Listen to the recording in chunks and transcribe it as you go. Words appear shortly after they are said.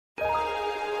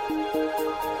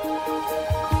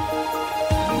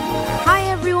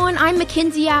I'm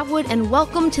Mackenzie Atwood, and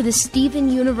welcome to the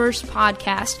Steven Universe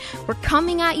podcast. We're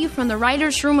coming at you from the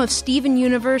writer's room of Steven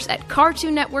Universe at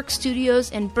Cartoon Network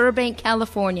Studios in Burbank,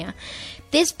 California.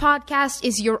 This podcast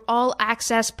is your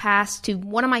all-access pass to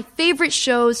one of my favorite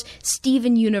shows,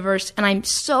 Steven Universe, and I'm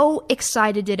so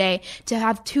excited today to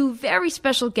have two very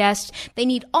special guests. They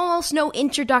need almost no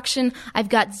introduction. I've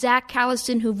got Zach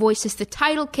Callison, who voices the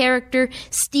title character,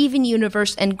 Steven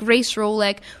Universe, and Grace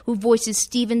Rolek, who voices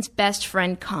Steven's best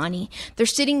friend, Connie. They're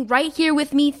sitting right here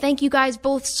with me. Thank you guys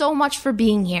both so much for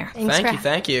being here.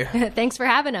 Thank you. Thanks for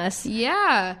having us.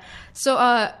 Yeah.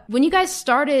 So, when you guys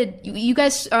started, you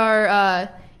guys are,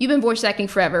 you've been voice acting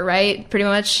forever, right? Pretty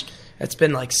much? It's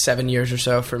been like 7 years or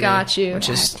so for me. Got you. Which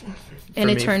is an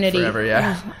eternity. Forever,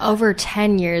 yeah. Over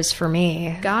 10 years for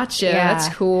me. Gotcha. Yeah.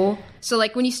 That's cool. So,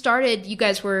 like, when you started, you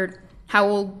guys were, how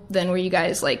old then were you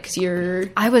guys? Like, 'cause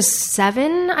I was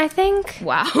 7, I think.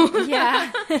 Wow.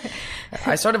 Yeah.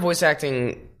 I started voice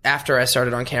acting after I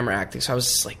started on camera acting, so I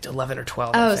was like 11 or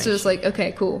 12. Oh, so it's like,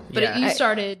 okay, cool. But Yeah. you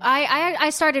started... I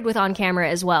started with on camera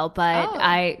as well, but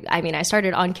I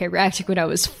started on camera acting when I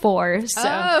was 4, so,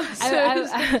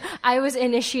 I was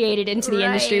initiated into the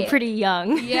industry pretty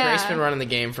young. Yeah. Grace's been running the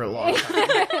game for a long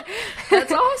time.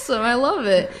 That's awesome. I love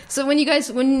it. So when you guys,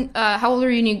 how old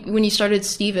were you when you started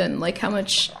Steven? Like, how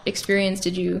much experience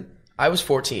did you... I was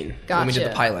 14 when we did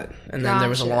the pilot, and then there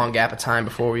was a long gap of time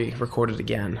before we recorded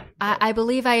again. I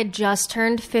believe I had just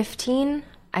turned 15,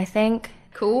 I think.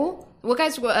 Cool. What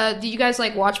guys, did you guys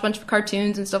like watch a bunch of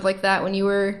cartoons and stuff like that when you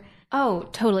were... Oh,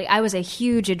 totally. I was a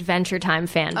huge Adventure Time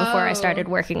fan before I started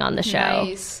working on the show.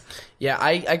 Nice. Yeah,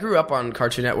 I grew up on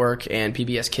Cartoon Network and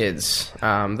PBS Kids.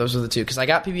 Those were the two, because I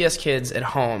got PBS Kids at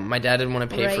home. My dad didn't want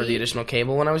to pay for the additional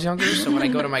cable when I was younger, so when I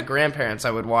go to my grandparents,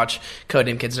 I would watch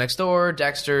Codename Kids Next Door,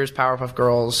 Dexter's, Powerpuff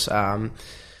Girls, and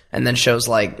then shows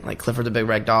like Clifford the Big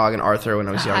Red Dog and Arthur when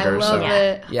I was younger. I love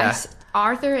it. Yeah.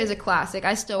 Arthur is a classic.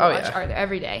 I still watch Arthur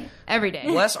every day. Every day.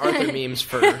 Less Arthur memes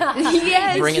for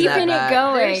yes, bringing that back. It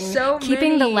going. There's so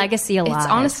keeping many. the legacy alive. It's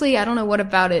honestly, I don't know what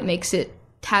about it makes it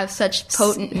have such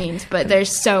potent memes, but there's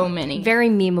so many. Very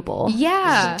memeable.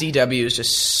 Yeah. DW is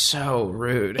just so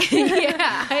rude.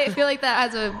 Yeah, I feel like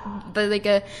that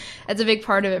that's a big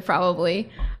part of it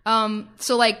probably.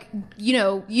 So like,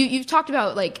 you've talked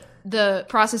about like the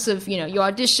process of, you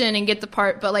audition and get the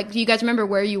part, but like, do you guys remember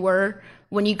where you were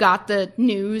when you got the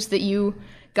news that you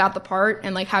got the part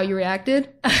and like how you reacted?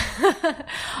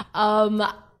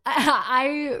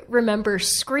 I remember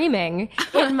screaming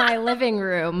in my living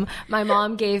room. My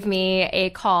mom gave me a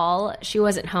call. She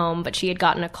wasn't home, but she had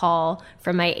gotten a call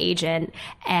from my agent,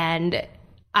 and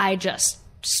I just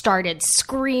started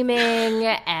screaming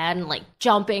and like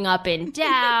jumping up and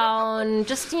down.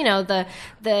 Just,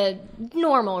 the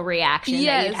normal reaction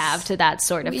that you'd have to that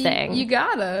sort of thing. You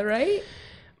gotta, right?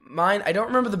 Mine, I don't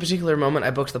remember the particular moment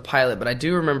I booked the pilot, but I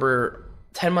do remember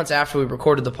 10 months after we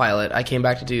recorded the pilot, I came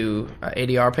back to do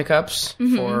ADR pickups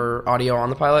for audio on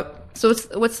the pilot. So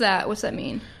what's that? What's that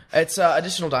mean? It's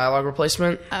additional dialogue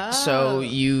replacement. Oh. So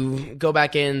you go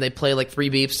back in, they play like 3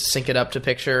 beeps to sync it up to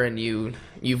picture, and you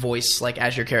voice like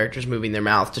as your character's moving their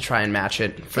mouth to try and match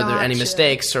it for any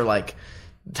mistakes or like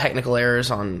technical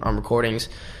errors on recordings.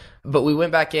 But we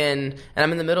went back in, and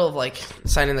I'm in the middle of, like,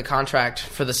 signing the contract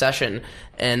for the session,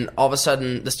 and all of a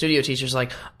sudden, the studio teacher's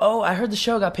like, "Oh, I heard the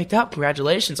show got picked up.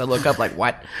 Congratulations." I look up like,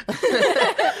 what?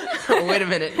 Wait a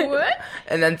minute. What?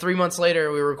 And then 3 months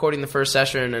later, we were recording the first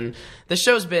session, and the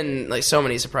show's been, like, so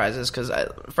many surprises, because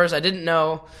first I didn't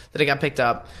know that it got picked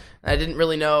up. I didn't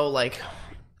really know, like,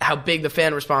 how big the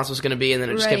fan response was going to be, and then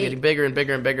it just kept getting bigger and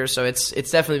bigger and bigger. So it's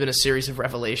definitely been a series of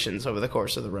revelations over the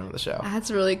course of the run of the show.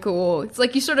 That's really cool. It's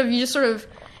like you just sort of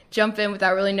jump in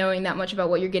without really knowing that much about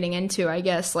what you're getting into, I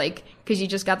guess, like, because you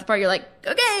just got the part, you're like,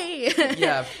 okay,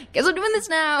 yeah, guess we're doing this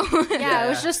now. Yeah, I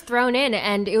was just thrown in,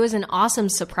 and it was an awesome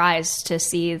surprise to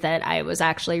see that I was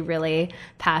actually really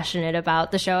passionate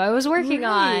about the show I was working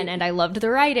on, and I loved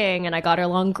the writing, and I got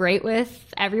along great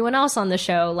with everyone else on the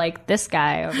show, like this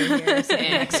guy over here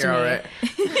sitting next to me. All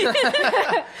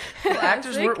right. Well,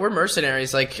 actors, we're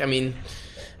mercenaries. Like, I mean,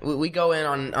 we go in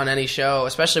on any show,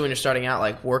 especially when you're starting out,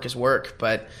 like, work is work,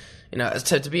 but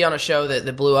to be on a show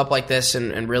that blew up like this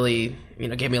and really,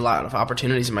 gave me a lot of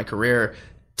opportunities in my career,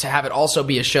 to have it also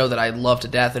be a show that I love to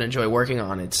death and enjoy working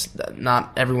on, it's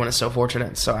not everyone is so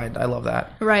fortunate, so I love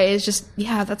that. Right, it's just,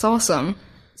 yeah, that's awesome.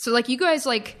 So, like, you guys,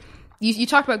 like, you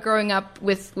talked about growing up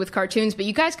with cartoons, but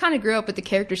you guys kind of grew up with the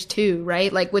characters too,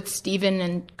 right? Like, with Steven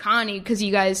and Connie, because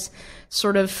you guys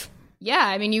sort of, yeah,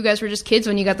 I mean, you guys were just kids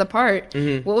when you got the part.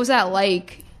 Mm-hmm. What was that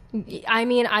like I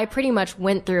mean, I pretty much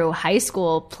went through high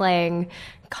school playing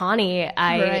Connie.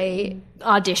 I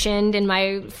auditioned in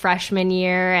my freshman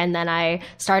year, and then I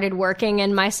started working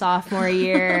in my sophomore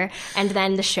year, and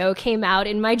then the show came out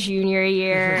in my junior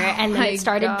year, and then it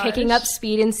started picking up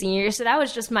speed in senior year. So that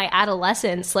was just my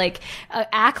adolescence, like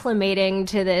acclimating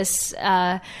to this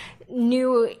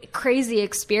new crazy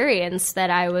experience that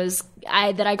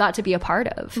I got to be a part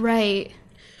of. Right.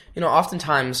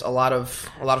 Oftentimes a lot of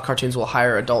cartoons will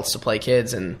hire adults to play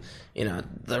kids, and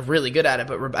they're really good at it.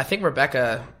 But I think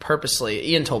Rebecca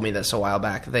purposely, Ian told me this a while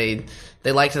back, they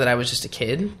liked that I was just a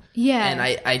kid. Yeah. And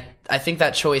I think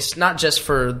that choice, not just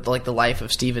for like the life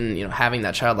of Steven, having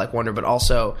that childlike wonder, but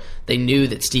also they knew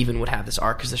that Steven would have this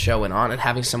arc as the show went on, and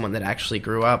having someone that actually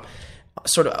grew up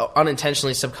sort of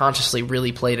unintentionally, subconsciously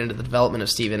really played into the development of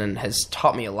Steven and has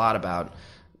taught me a lot about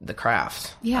the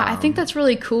craft. Yeah, I think that's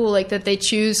really cool, like that they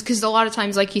choose, because a lot of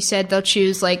times, like you said, they'll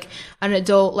choose like an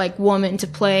adult like woman to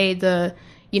play the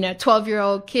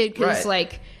 12-year-old kid, because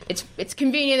like it's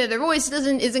convenient that their voice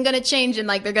isn't going to change, and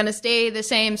like they're going to stay the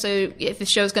same. So if the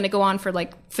show's going to go on for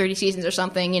like 30 seasons or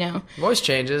something, voice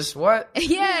changes. What?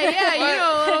 Yeah, you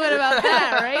know a little bit about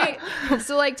that, right?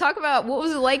 So like, talk about what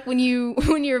was it like when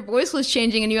your voice was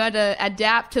changing and you had to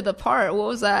adapt to the part. What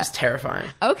was that? It's terrifying.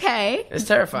 Okay, it's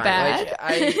terrifying. Bad.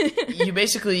 Like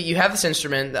you have this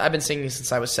instrument. I've been singing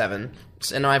since I was 7,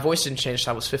 and my voice didn't change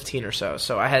until I was 15 or so.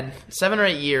 So I had 7 or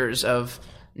 8 years of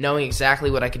knowing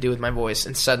exactly what I could do with my voice,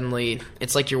 and suddenly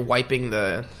it's like you're wiping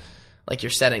your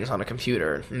settings on a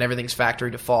computer, and everything's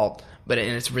factory default, and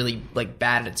it's really like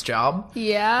bad at its job.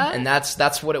 Yeah. And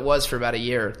that's what it was for about a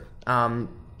year.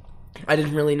 I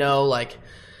didn't really know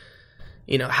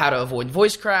how to avoid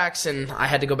voice cracks, and I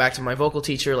had to go back to my vocal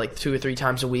teacher like 2 or 3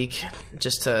 times a week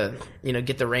just to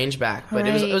get the range back. But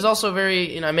it was also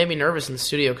very it made me nervous in the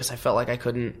studio because I felt like I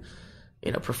couldn't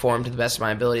perform to the best of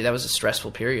my ability. That was a stressful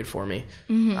period for me.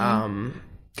 Mm-hmm.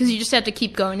 Because you just have to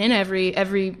keep going in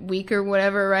every week or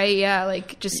whatever, right? Yeah,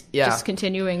 like just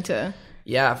continuing to.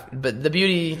 Yeah, but the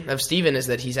beauty of Steven is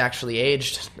that he's actually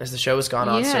aged as the show has gone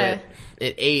on, so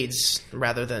it aids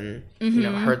rather than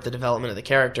hurt the development of the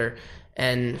character,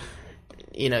 and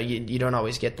you don't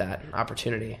always get that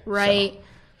opportunity. Right. So.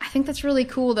 I think that's really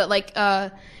cool that like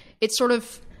it's sort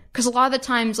of, because a lot of the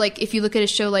times, like if you look at a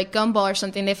show like Gumball or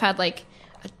something, they've had like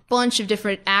a bunch of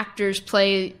different actors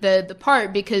play the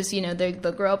part, because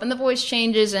they'll grow up and the voice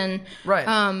changes, and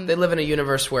they live in a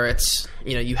universe where it's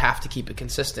you have to keep it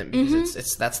consistent because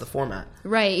it's that's the format.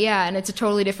 Right. Yeah, and it's a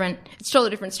totally different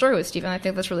story with Steven. I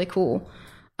think that's really cool.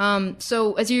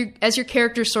 So as your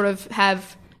characters sort of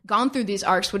have gone through these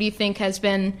arcs, what do you think has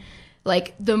been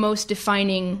like the most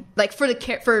defining, like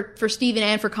for Steven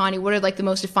and for Connie, what are like the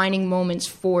most defining moments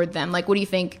for them? Like, what do you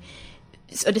think,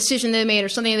 a decision they made or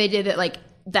something they did that like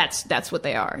that's what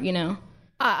they are,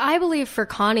 I believe for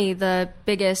Connie, the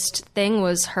biggest thing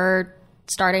was her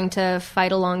starting to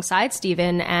fight alongside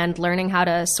Steven and learning how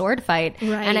to sword fight.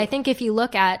 Right. And I think if you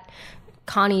look at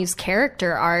Connie's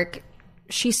character arc,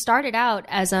 she started out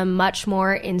as a much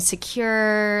more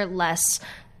insecure, less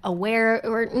aware,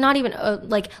 or not even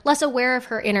less aware of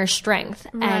her inner strength.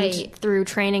 Right. And through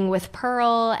training with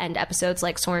Pearl and episodes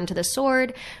like Soarin' to the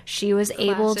Sword, she was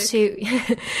able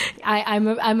to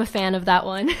I'm a fan of that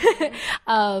one.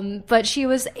 But she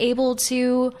was able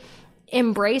to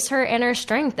embrace her inner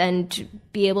strength and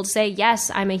be able to say,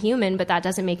 yes, I'm a human, but that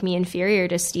doesn't make me inferior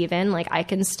to Steven. Like, I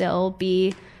can still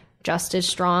be just as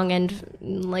strong, and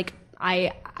like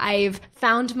I've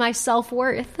found my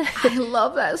self-worth. I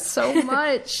love that so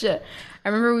much. I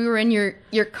remember we were in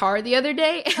your car the other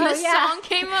day, and the song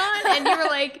came on, and you were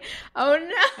like, "Oh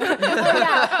no!"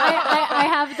 I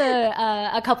have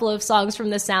a couple of songs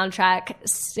from the soundtrack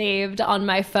saved on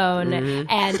my phone,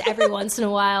 and every once in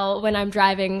a while, when I'm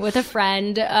driving with a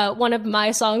friend, one of my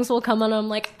songs will come on. And I'm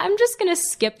like, I'm just gonna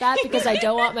skip that because I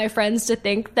don't want my friends to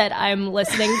think that I'm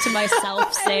listening to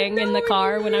myself sing in the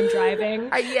car when I'm driving.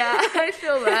 I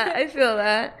feel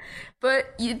that.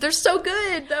 But they're so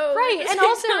good, though. Right, and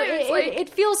also it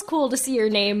feels cool to see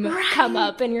your name come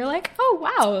up, and you're like, oh,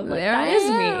 wow, that is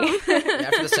me.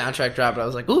 After the soundtrack dropped, I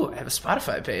was like, ooh, I have a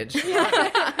Spotify page.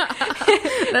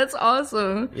 That's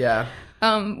awesome. Yeah.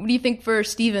 What do you think for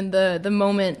Steven, the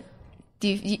moment,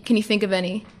 can you think of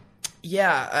any?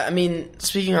 Yeah, I mean,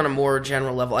 speaking on a more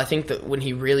general level, I think that when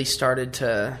he really started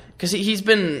to... Because he's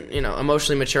been,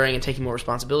 emotionally maturing and taking more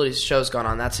responsibilities. The show's gone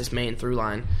on. That's his main through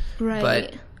line. Right.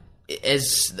 But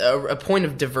as a point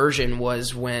of diversion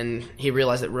was when he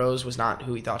realized that Rose was not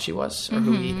who he thought she was, or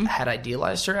who he had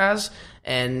idealized her as.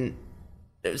 And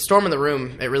Storm in the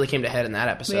Room, it really came to head in that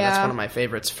episode. Yeah. That's one of my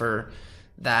favorites for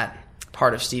that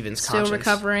part of Steven's Still conscience.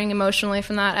 recovering emotionally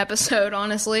from that episode,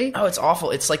 honestly. Oh, it's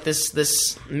awful. It's like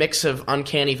this mix of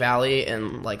uncanny valley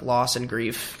and like loss and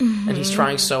grief, and he's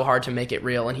trying so hard to make it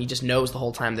real, and he just knows the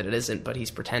whole time that it isn't, but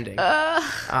he's pretending.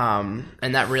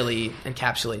 And that really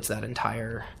encapsulates that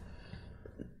entire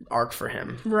arc for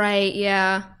him. Right,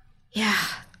 yeah. Yeah.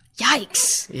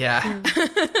 Yikes. Yeah.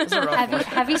 It's a rough one.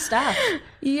 Heavy stuff.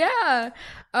 Yeah.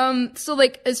 So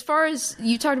like as far as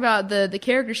you talked about the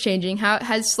characters changing, how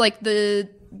has like the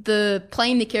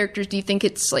playing the characters, do you think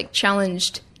it's like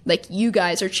challenged like you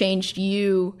guys or changed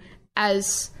you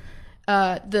as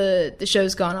the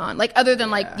show's gone on? Like other than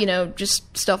like, you know,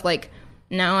 just stuff like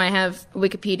now I have a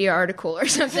Wikipedia article or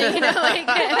something, you know,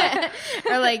 like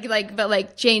or like but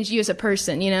like changed you as a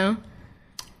person, you know?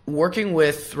 Working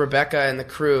with Rebecca and the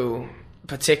crew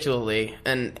particularly,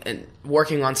 and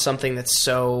working on something that's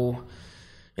so,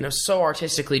 you know, so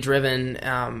artistically driven,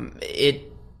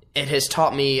 it has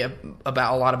taught me a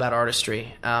lot about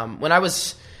artistry. When I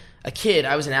was a kid,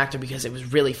 I was an actor because it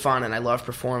was really fun and I loved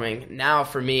performing. Now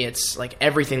for me, it's like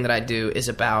everything that I do is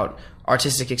about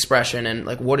artistic expression and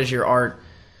like what is your art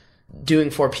doing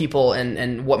for people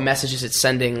and what messages it's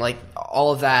sending. Like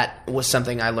all of that was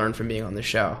something I learned from being on the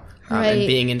show. And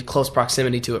being in close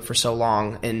proximity to it for so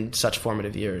long in such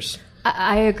formative years.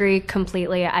 I agree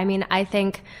completely. I mean, I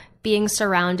think being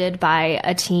surrounded by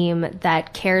a team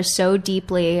that cares so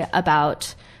deeply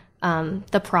about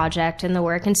the project and the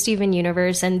work in Steven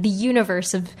Universe and the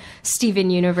universe of Steven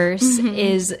Universe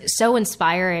is so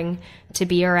inspiring to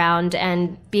be around.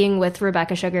 And being with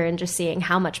Rebecca Sugar and just seeing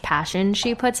how much passion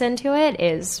she puts into it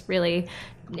is really...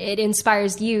 It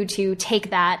inspires you to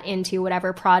take that into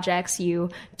whatever projects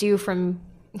you do from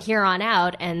here on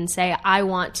out and say, I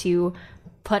want to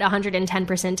put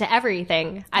 110% to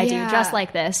everything I do, just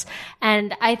like this.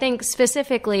 And I think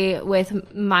specifically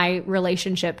with my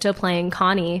relationship to playing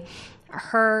Connie,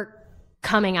 her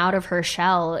coming out of her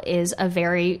shell is a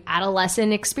very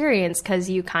adolescent experience because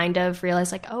you kind of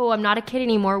realize like, oh, I'm not a kid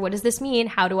anymore. What does this mean?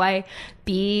 How do I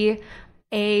be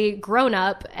a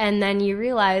grown-up? And then you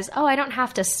realize, oh, I don't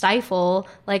have to stifle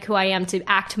like who I am to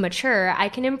act mature. I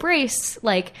can embrace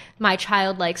like my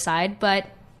childlike side, but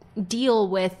deal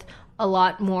with a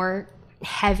lot more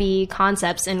heavy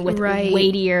concepts and with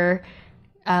weightier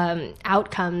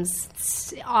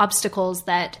outcomes, obstacles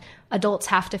that adults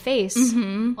have to face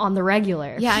on the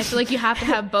regular. Yeah, I feel like you have to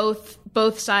have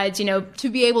both sides, you know, to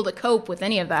be able to cope with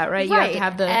any of that, right? You have to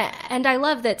have the... And I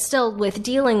love that still with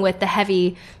dealing with the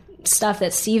heavy stuff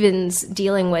that Steven's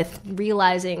dealing with,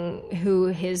 realizing who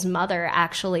his mother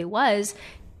actually was,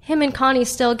 him and Connie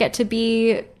still get to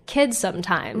be kids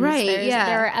sometimes. Right,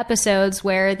 There are episodes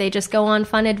where they just go on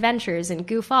fun adventures and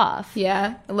goof off.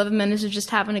 Yeah, 11 minutes of just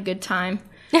having a good time.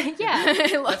 Yeah.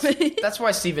 I love it. That's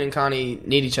why Steven and Connie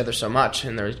need each other so much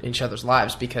in each other's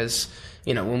lives because,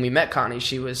 you know, when we met Connie,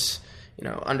 she was, you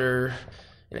know, under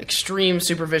extreme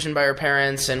supervision by her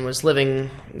parents and was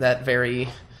living that very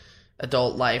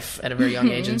adult life at a very young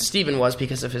age, and Steven was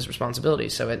because of his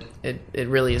responsibilities. So it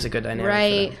really is a good dynamic.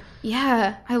 Right. For them.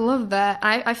 Yeah, I love that.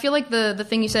 I feel like the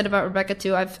thing you said about Rebecca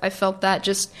too. I felt that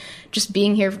just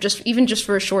being here, even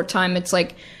for a short time. It's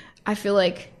like I feel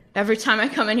like every time I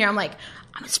come in here, I'm like,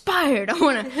 I'm inspired. I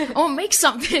want to make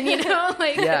something. You know,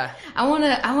 like I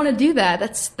want to do that.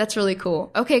 That's really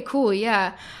cool. Okay, cool.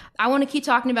 Yeah. I want to keep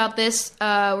talking about this.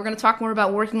 We're going to talk more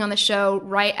about working on the show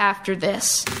right after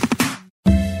this.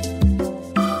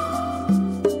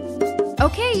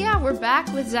 Okay, yeah, we're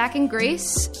back with Zach and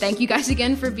Grace. Thank you guys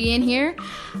again for being here.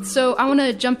 So I want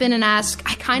to jump in and ask,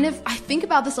 I think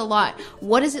about this a lot.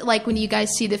 What is it like when you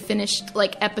guys see the finished,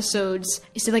 like, episodes?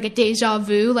 Is it like a deja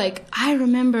vu? Like, I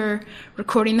remember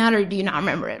recording that, or do you not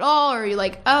remember it at all? Or are you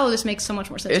like, oh, this makes so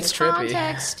much more sense it's in trippy.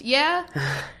 Context? Yeah?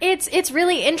 It's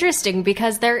really interesting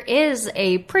because there is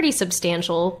a pretty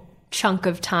substantial chunk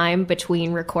of time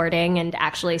between recording and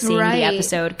actually seeing the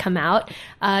episode come out,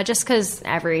 just because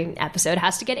every episode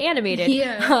has to get animated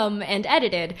and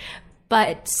edited.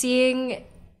 But seeing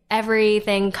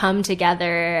everything come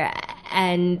together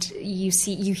and you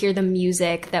hear the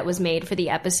music that was made for the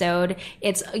episode,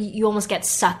 you almost get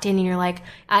sucked in and you're like,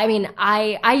 I mean,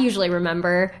 I usually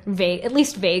remember at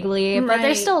least vaguely, but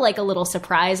there's still like a little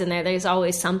surprise in there. There's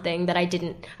always something that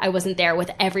I wasn't there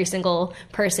with every single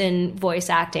person voice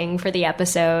acting for the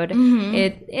episode.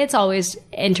 It's always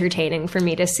entertaining for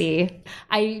me to see.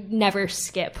 I never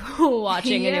skip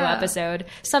watching a new episode.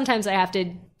 Sometimes I have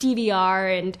to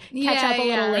DVR and catch up a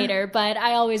little later, but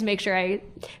I always make sure I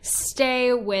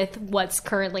stay with what's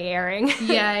currently airing.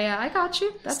 Yeah, I got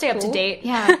you. That's stay up to date.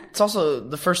 Yeah. It's also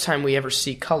the first time we ever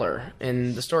see color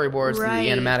in the storyboards, the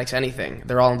animatics, anything.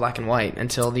 They're all in black and white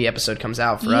until the episode comes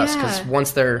out for us, because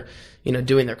once they're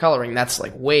doing their coloring, that's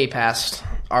like way past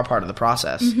our part of the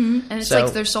process. And it's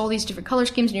like there's all these different color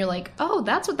schemes, and you're like, oh,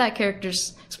 that's what that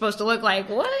character's supposed to look like.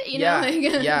 What?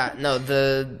 No,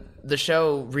 the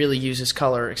show really uses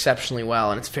color exceptionally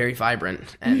well, and it's very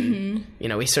vibrant. And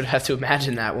we sort of have to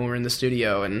imagine that when we're in the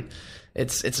studio, and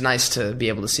it's nice to be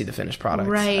able to see the finished product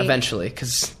eventually,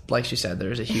 because like she said,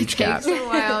 there's a huge gap. It takes a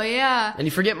while, yeah. And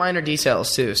you forget minor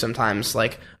details too sometimes,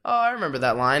 like, oh, I remember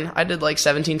that line. I did like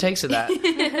 17 takes of that.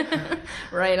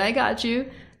 Right, I got you.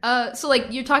 So like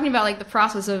you're talking about like the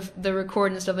process of the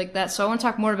record and stuff like that. So I want to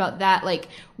talk more about that. Like,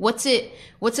 what's it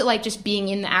like just being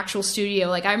in the actual studio?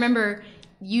 Like, I remember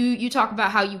you talk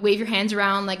about how you wave your hands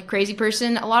around like a crazy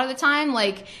person a lot of the time.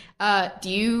 Like, do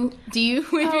you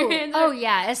wave your hands around? Oh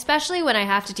yeah, especially when I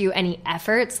have to do any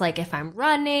efforts, like if I'm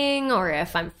running or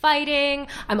if I'm fighting,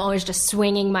 I'm always just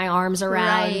swinging my arms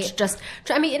around.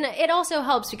 It also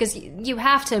helps because you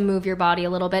have to move your body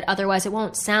a little bit, otherwise it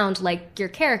won't sound like your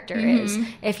character is.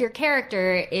 If your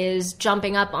character is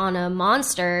jumping up on a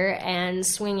monster and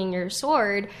swinging your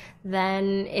sword,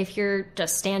 then if you're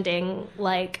just standing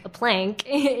like a plank,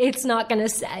 it's not gonna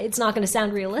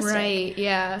sound realistic. Right?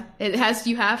 Yeah,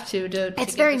 you have to.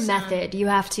 It's very method. You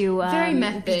have to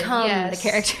become the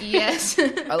character. Yes.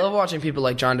 I love watching people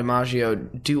like John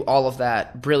DiMaggio do all of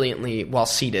that brilliantly while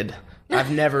seated.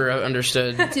 I've never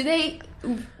understood. Do they?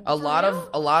 A lot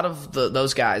of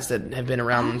those guys that have been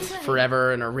around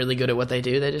forever and are really good at what they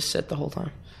do, they just sit the whole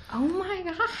time. Oh my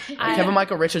god! Kevin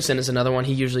Michael Richardson is another one.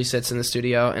 He usually sits in the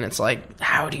studio, and it's like,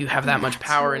 how do you have that much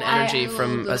power and energy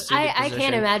from a seated I position?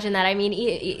 can't imagine that. I mean,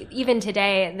 even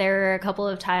today, there were a couple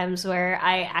of times where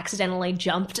I accidentally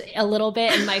jumped a little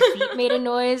bit and my feet made a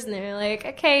noise, and they're like,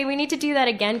 okay, we need to do that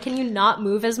again. Can you not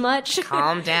move as much?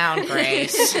 Calm down,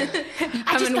 Grace. You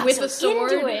come in with a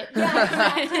sword. Into it.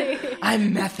 Yeah, exactly.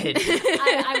 I'm method.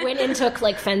 I went and took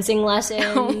like fencing lessons.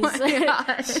 Oh my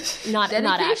gosh! not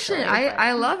actually.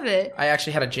 I love it. I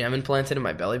actually had a gem implanted in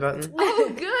my belly button.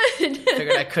 Oh, good.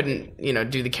 Figured I couldn't,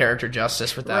 do the character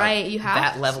justice without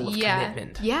that level of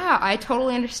commitment. Yeah, I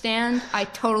totally understand.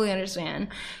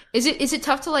 Is it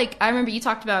tough to I remember you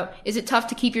talked about, is it tough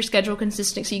to keep your schedule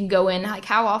consistent so you can go in? Like,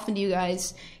 how often do you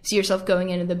guys see yourself going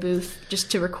into the booth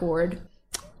just to record?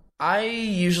 I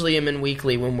usually am in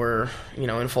weekly when we're,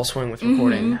 in full swing with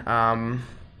recording.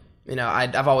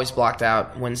 I've always blocked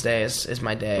out Wednesday as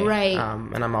my day. Right.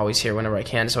 And I'm always here whenever I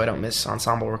can, so I don't miss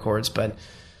ensemble records. But,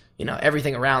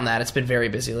 everything around that, it's been very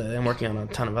busy lately. I'm working on a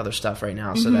ton of other stuff right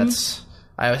now, so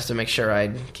I always have to make sure I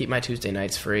keep my Tuesday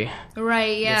nights free.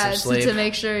 Right, yeah, to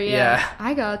make sure, yeah.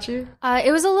 I got you.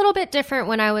 It was a little bit different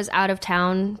when I was out of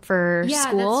town for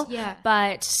school.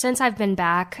 But since I've been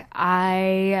back,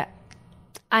 I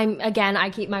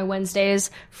keep my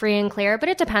Wednesdays free and clear, but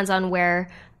it depends on where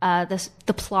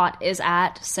the plot is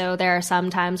at. So there are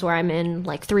some times where I'm in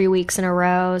 3 weeks in a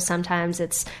row. Sometimes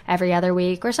it's every other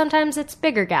week, or sometimes it's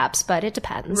bigger gaps, but it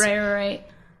depends. Right.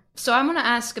 So I'm going to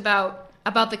ask about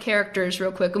the characters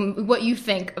real quick, what you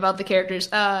think about the characters.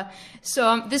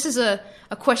 This is a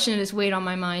question that has weighed on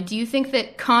my mind. Do you think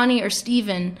that Connie or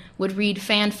Steven would read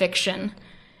fan fiction?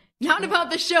 Not about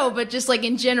the show, but just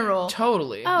in general.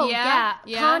 Totally. Oh,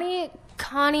 yeah.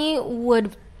 Connie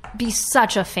would be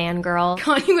such a fangirl.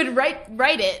 Connie would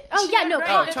write it. Oh yeah, no,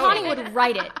 Connie would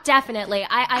write it, definitely.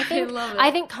 I think love it. I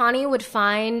think Connie would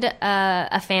find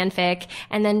a fanfic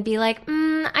and then be like,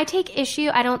 I take issue.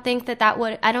 I don't think that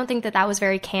was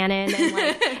very canon,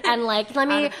 and let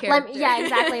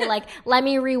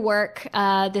me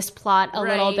rework this plot a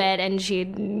little bit, and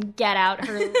she'd get out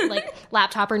her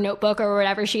laptop or notebook or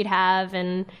whatever she'd have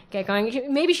and get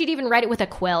going. Maybe she'd even write it with a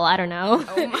quill. I don't know.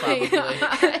 Oh my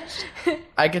gosh.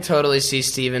 I could totally see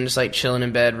Steven just chilling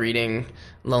in bed reading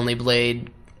Lonely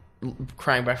Blade,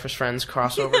 Crying Breakfast Friends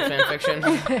crossover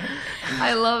fanfiction.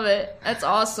 I love it. That's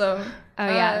awesome. Oh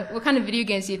yeah. What kind of video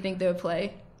games do you think they would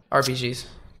play? RPGs.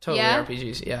 Totally Yeah?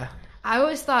 RPGs, yeah. I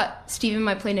always thought Steven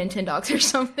might play Nintendogs or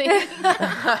something.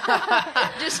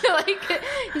 Just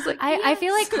he's like, I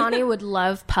feel like Connie would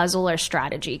love puzzle or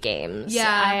strategy games.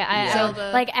 Yeah,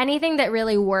 Zelda. Anything that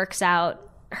really works out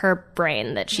her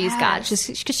brain that she's got,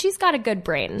 because she's got a good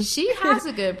brain. She has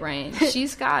a good brain.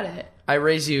 She's got it. I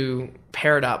raise you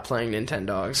paired up playing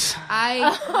Nintendogs.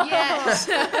 Yes.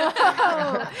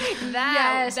 That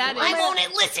is. Why won't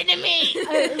it listen to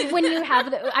me? When you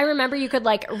have I remember you could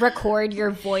like record your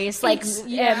voice like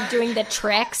doing the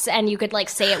tricks, and you could like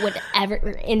say it with whatever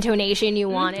intonation you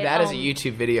wanted. That is a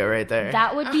YouTube video right there.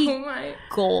 That would be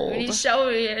gold. He's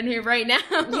showing me in here right now.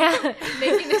 Yeah.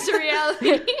 Making this a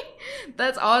reality.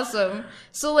 That's awesome.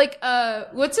 So, like,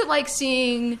 what's it like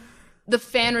seeing the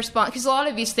fan response? Because a lot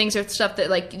of these things are stuff that,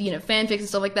 like, you know, fanfics and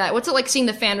stuff like that. What's it like seeing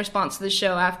the fan response to the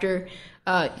show after,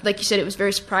 like you said, it was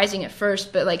very surprising at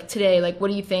first, but, like, today, like, what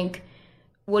do you think?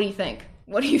 What are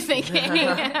you thinking?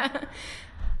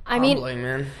 I mean, humbling,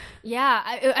 man. Yeah,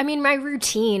 I mean, my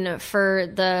routine for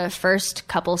the first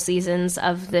couple seasons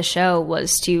of the show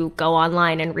was to go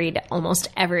online and read almost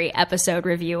every episode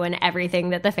review and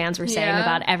everything that the fans were saying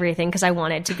about everything, because I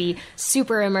wanted to be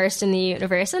super immersed in the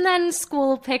universe. And then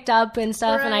school picked up and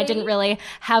stuff, and I didn't really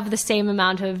have the same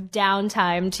amount of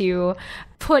downtime to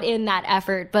put in that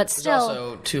effort, but still it's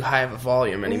also too high of a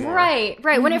volume anymore. Right.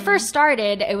 When it first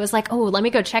started, it was like, oh, let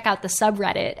me go check out the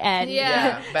subreddit. And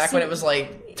back when it was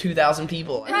like 2,000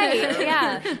 people. Right.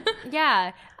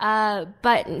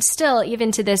 But still,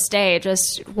 even to this day,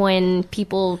 just when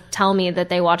people tell me that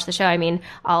they watch the show, I mean,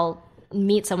 I'll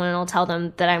meet someone and I'll tell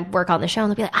them that I work on the show, and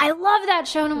they'll be like, I love that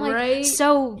show. And I'm like,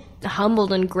 so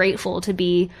humbled and grateful to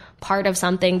be part of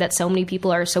something that so many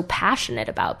people are so passionate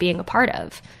about being a part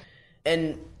of.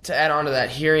 And to add on to that,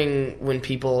 hearing when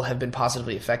people have been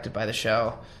positively affected by the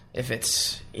show, if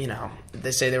it's, you know,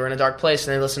 they say they were in a dark place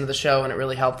and they listen to the show and it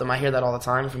really helped them. I hear that all the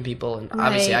time from people, and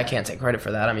obviously I can't take credit for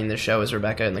that. I mean, the show is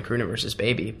Rebecca and the Crewniverse's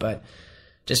baby, but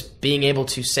just being able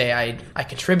to say I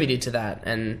contributed to that,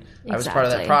 and I was part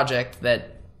of that project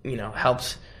that, you know,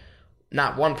 helped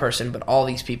not one person but all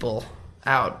these people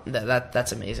out.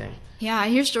 That's amazing. Yeah, I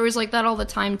hear stories like that all the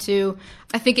time, too.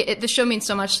 I think the show means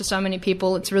so much to so many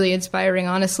people. It's really inspiring,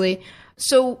 honestly.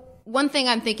 So one thing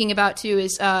I'm thinking about, too,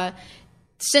 is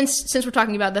since we're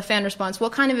talking about the fan response,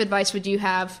 what kind of advice would you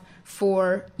have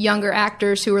for younger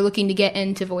actors who are looking to get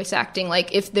into voice acting,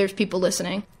 like if there's people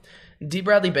listening? D.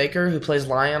 Bradley Baker, who plays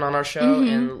Lion on our show,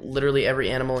 and literally every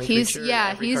animal and creature,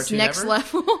 he's next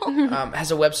level.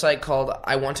 Has a website called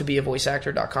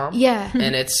iwanttobeavoiceactor.com. Yeah.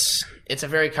 And it's a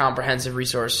very comprehensive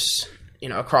resource, you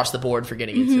know, across the board for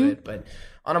getting into it. But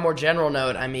on a more general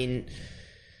note, I mean,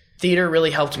 theater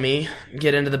really helped me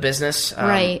get into the business.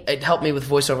 It helped me with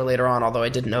voiceover later on, although I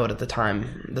didn't know it at the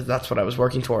time. That's what I was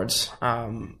working towards.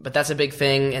 But that's a big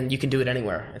thing, and you can do it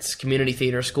anywhere. It's community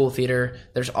theater, school theater.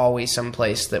 There's always some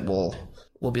place that will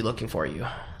be looking for you.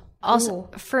 Also,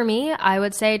 for me, I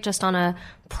would say just on a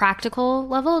practical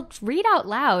level, read out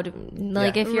loud.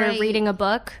 Like if you're reading a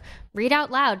book, read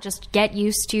out loud. Just get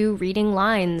used to reading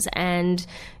lines and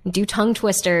do tongue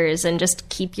twisters and just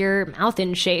keep your mouth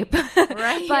in shape.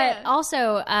 But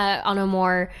also on a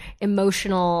more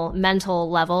emotional, mental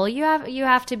level, you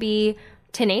have to be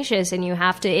tenacious, and you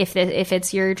have to, if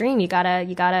it's your dream, you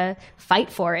gotta fight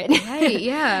for it.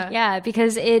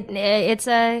 Because it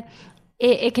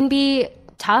can be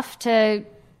tough to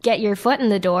get your foot in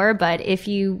the door, but if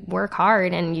you work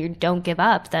hard and you don't give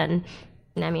up, then,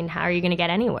 I mean, how are you going to get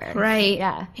anywhere? Right.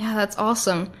 Yeah, that's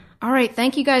awesome. All right,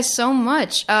 thank you guys so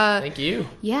much. Thank you.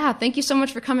 Yeah, thank you so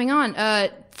much for coming on.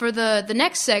 For the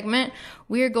next segment,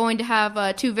 we are going to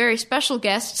have two very special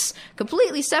guests,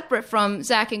 completely separate from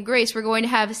Zach and Grace. We're going to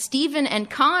have Steven and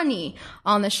Connie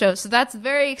on the show, so that's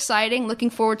very exciting. Looking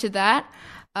forward to that.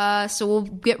 So we'll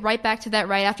get right back to that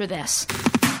right after this.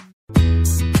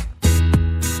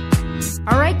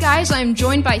 All right, guys, I'm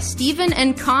joined by Steven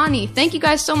and Connie. Thank you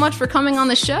guys so much for coming on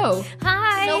the show.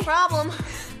 Hi. No problem.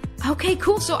 Okay,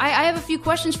 cool. So I have a few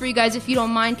questions for you guys, if you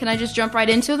don't mind. Can I just jump right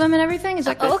into them and everything? Is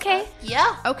that good? Okay.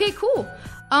 Yeah. Okay, cool.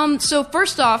 So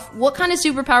first off, what kind of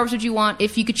superpowers would you want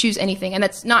if you could choose anything? And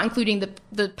that's not including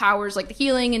the powers like the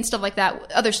healing and stuff like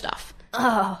that, other stuff.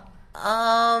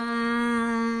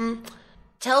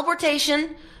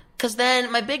 Teleportation, because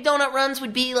then my big donut runs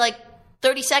would be like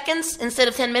 30 seconds instead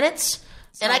of 10 minutes.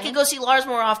 And I could go see Lars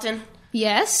more often.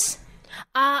 Yes.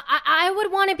 I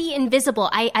would want to be invisible.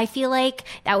 I feel like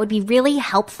that would be really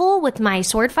helpful with my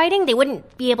sword fighting. They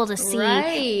wouldn't be able to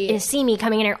see me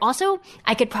coming in here. Also,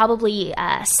 I could probably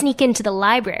sneak into the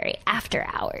library after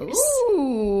hours.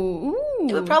 Ooh.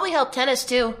 It would probably help tennis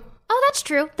too. Oh, that's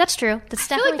true. That's definitely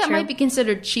I feel like that true. might be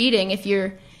considered cheating if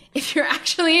you're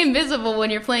actually invisible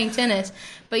when you're playing tennis.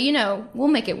 But you know, we'll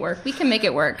make it work. We can make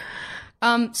it work.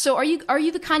 So are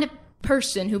you the kind of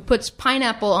person who puts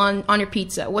pineapple on your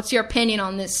pizza? What's your opinion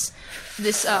on this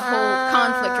whole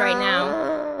conflict right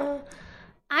now?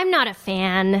 I'm not a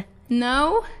fan.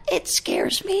 No? It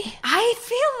scares me. I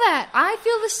feel that. I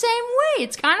feel the same way.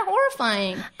 It's kind of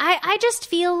horrifying. I just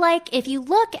feel like if you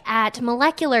look at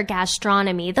molecular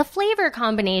gastronomy, the flavor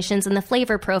combinations and the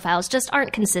flavor profiles just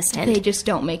aren't consistent. They just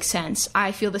don't make sense.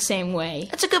 I feel the same way.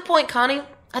 That's a good point, Connie.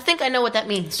 I think I know what that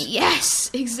means.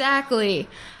 Yes, exactly.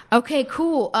 Okay,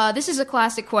 cool. This is a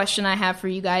classic question I have for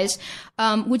you guys.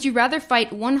 Would you rather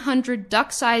fight 100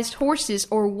 duck-sized horses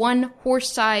or one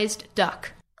horse-sized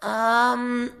duck?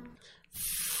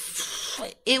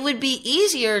 It would be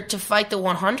easier to fight the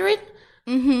 100.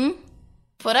 Mm-hmm.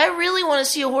 But I really want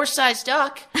to see a horse-sized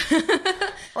duck.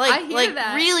 I hear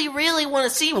that. Really, really want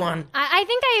to see one. I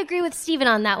think I agree with Steven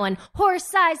on that one.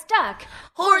 Horse-sized duck.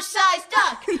 Horse-sized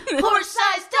duck.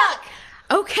 Horse-sized duck.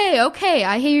 Okay.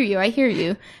 I hear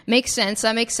you. Makes sense.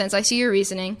 That makes sense. I see your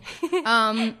reasoning.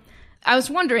 I was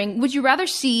wondering, would you rather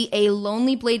see a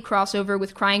Lonely Blade crossover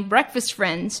with Crying Breakfast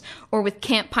Friends or with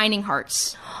Camp Pining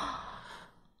Hearts?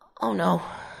 Oh, no.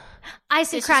 I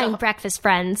say Crying Breakfast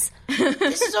Friends.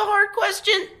 This is a hard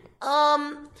question.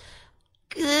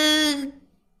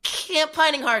 Camp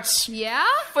Pining Hearts. Yeah?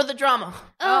 For the drama.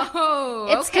 Oh,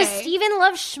 It's because Steven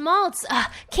loves schmaltz.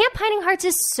 Camp Pining Hearts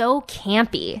is so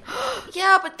campy.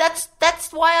 Yeah, but that's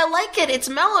why I like it. It's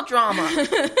melodrama.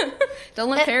 Don't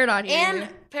let Peridot hear you. And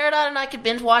Peridot and I could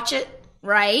binge watch it.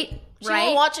 Right? She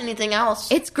won't watch anything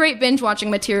else. It's great binge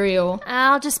watching material.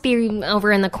 I'll just be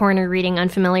over in the corner reading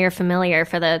Unfamiliar Familiar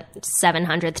for the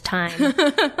 700th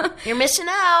time. You're missing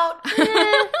out.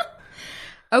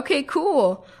 Okay,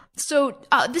 cool. So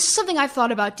this is something I've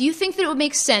thought about. Do you think that it would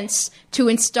make sense to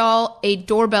install a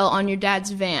doorbell on your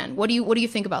dad's van? What do you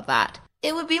think about that?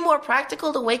 It would be more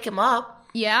practical to wake him up.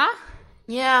 Yeah?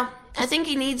 Yeah, I think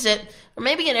he needs it. Or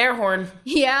maybe an air horn.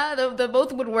 Yeah, the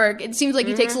both would work. It seems like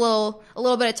it takes a little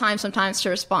bit of time sometimes to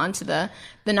respond to the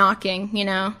knocking, you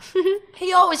know?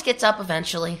 He always gets up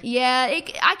eventually. Yeah,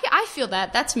 I feel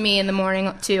that. That's me in the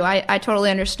morning, too. I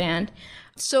totally understand.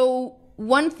 So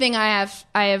one thing I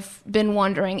have been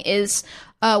wondering is,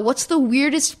 what's the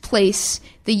weirdest place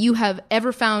that you have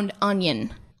ever found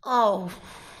onion? Oh.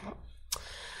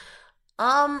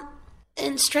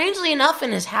 And strangely enough,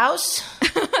 in his house.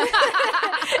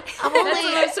 I've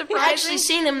only actually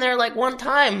seen him there like one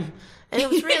time, and it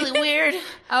was really weird.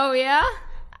 Oh, yeah?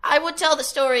 I would tell the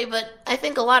story, but I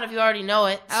think a lot of you already know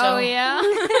it. So. Oh, yeah?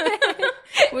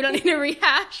 We don't need to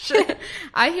rehash.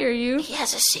 I hear you. He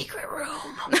has a secret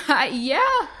room.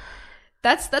 Yeah.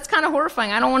 That's kind of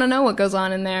horrifying. I don't want to know what goes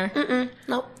on in there.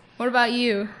 Nope. What about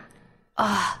you?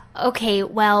 Okay,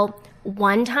 well,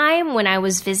 one time when I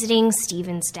was visiting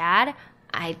Steven's dad,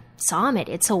 I saw him at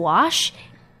It's a Wash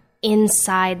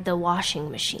inside the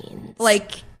washing machine.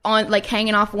 Like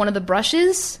hanging off one of the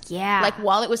brushes? Yeah. Like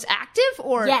while it was active,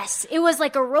 or? Yes, it was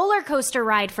like a roller coaster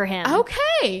ride for him.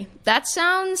 Okay. That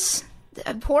sounds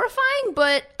horrifying,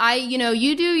 but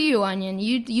you do you, Onion.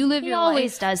 You live your life. He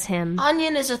always does him.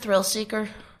 Onion is a thrill seeker.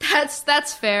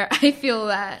 That's fair. I feel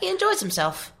that. He enjoys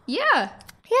himself. Yeah.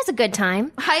 He has a good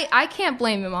time. I can't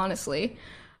blame him, honestly.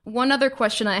 One other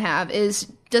question I have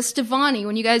is, does Stevani,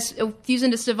 when you guys fuse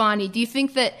into Stevani, do you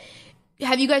think that,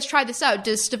 have you guys tried this out?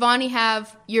 Does Stevani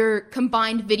have your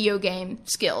combined video game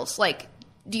skills? Like,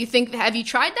 have you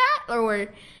tried that? Or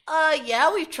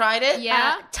Yeah, we've tried it.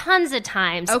 Yeah? Tons of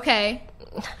times. Okay.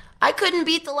 I couldn't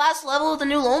beat the last level of the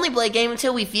new Lonely Blade game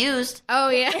until we fused. Oh,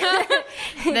 yeah?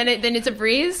 then it's a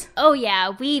breeze? Oh yeah,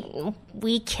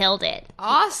 we killed it.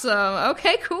 Awesome.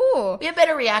 Okay, cool. We have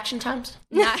better reaction times.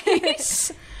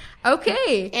 Nice.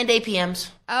 Okay. And APMs.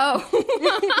 Oh.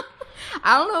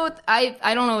 I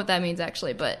don't know what that means,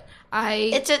 actually, but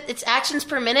It's actions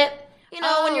per minute. You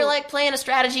know, when you're like playing a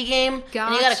strategy game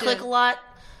and you gotta click a lot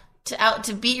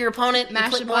to beat your opponent.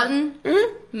 Mash the button?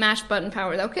 Mm-hmm. Mash button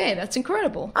power. Okay, that's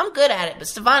incredible. I'm good at it, but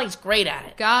Stevani's great at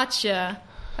it. Gotcha.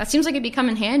 That seems like it'd be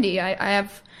coming handy. I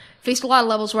have faced a lot of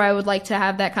levels where I would like to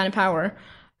have that kind of power.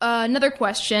 Another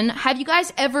question. Have you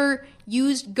guys ever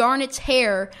used Garnet's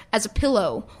hair as a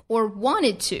pillow or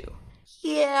wanted to?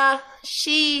 Yeah,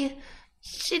 she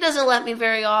doesn't let me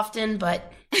very often,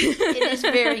 but it is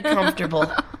very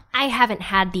comfortable. I haven't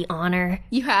had the honor.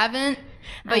 You haven't?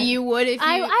 But you would if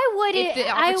I would if the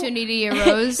opportunity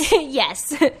arose?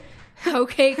 Yes.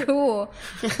 Okay, cool.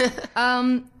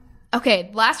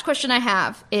 Okay, last question I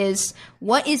have is,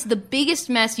 what is the biggest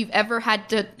mess you've ever had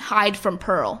to hide from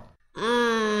Pearl?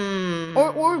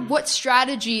 Or what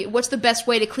strategy, what's the best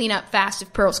way to clean up fast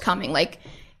if Pearl's coming? Like,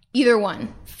 either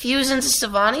one. Fuse into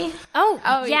Stevani?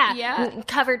 Oh yeah. yeah. We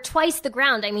covered twice the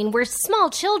ground. I mean, we're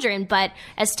small children, but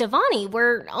as Stevani,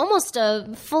 we're almost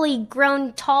a fully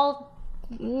grown, tall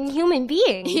human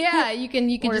being. Yeah, you can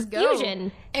Or just go.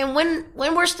 fusion. And when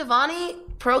we're Stevani,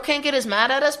 Pro can't get as mad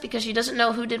at us because she doesn't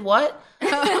know who did what.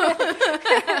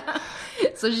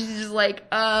 So she's just like,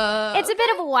 It's a bit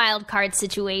of a wild card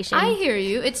situation. I hear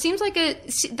you. That seems like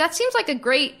a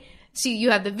great. See,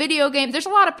 you have the video game. There's a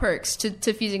lot of perks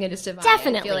to fusing into Divine.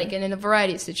 Definitely. I feel like in a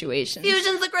variety of situations.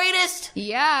 Fusion's the greatest.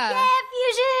 Yeah. Yeah,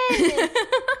 fusion!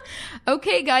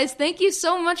 Okay, guys, thank you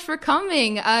so much for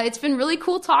coming. It's been really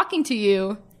cool talking to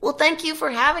you. Well, thank you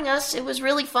for having us. It was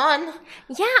really fun.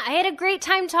 Yeah, I had a great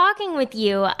time talking with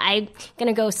you. I'm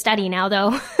gonna go study now,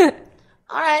 though.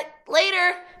 All right,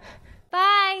 later.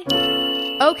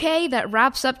 Bye! Okay, that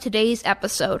wraps up today's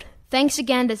episode. Thanks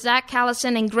again to Zach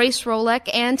Callison and Grace Rolek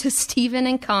and to Steven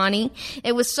and Connie.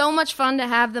 It was so much fun to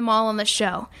have them all on the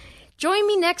show. Join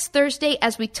me next Thursday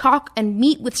as we talk and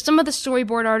meet with some of the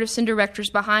storyboard artists and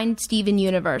directors behind Steven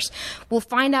Universe. We'll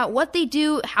find out what they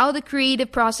do, how the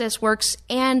creative process works,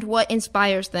 and what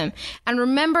inspires them. And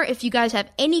remember, if you guys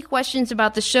have any questions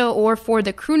about the show or for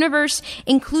the Crewniverse,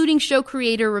 including show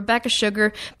creator Rebecca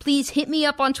Sugar, please hit me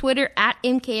up on Twitter at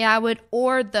MKIwood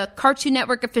or the Cartoon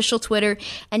Network official Twitter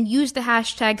and use the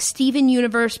hashtag Steven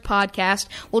Universe Podcast.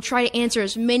 We'll try to answer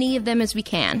as many of them as we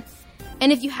can.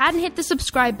 And if you hadn't hit the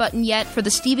subscribe button yet for the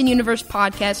Steven Universe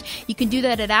podcast, you can do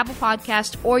that at Apple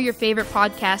Podcast or your favorite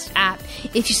podcast app.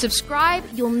 If you subscribe,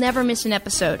 you'll never miss an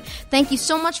episode. Thank you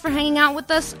so much for hanging out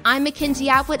with us. I'm Mackenzie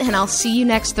Atwood, and I'll see you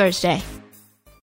next Thursday.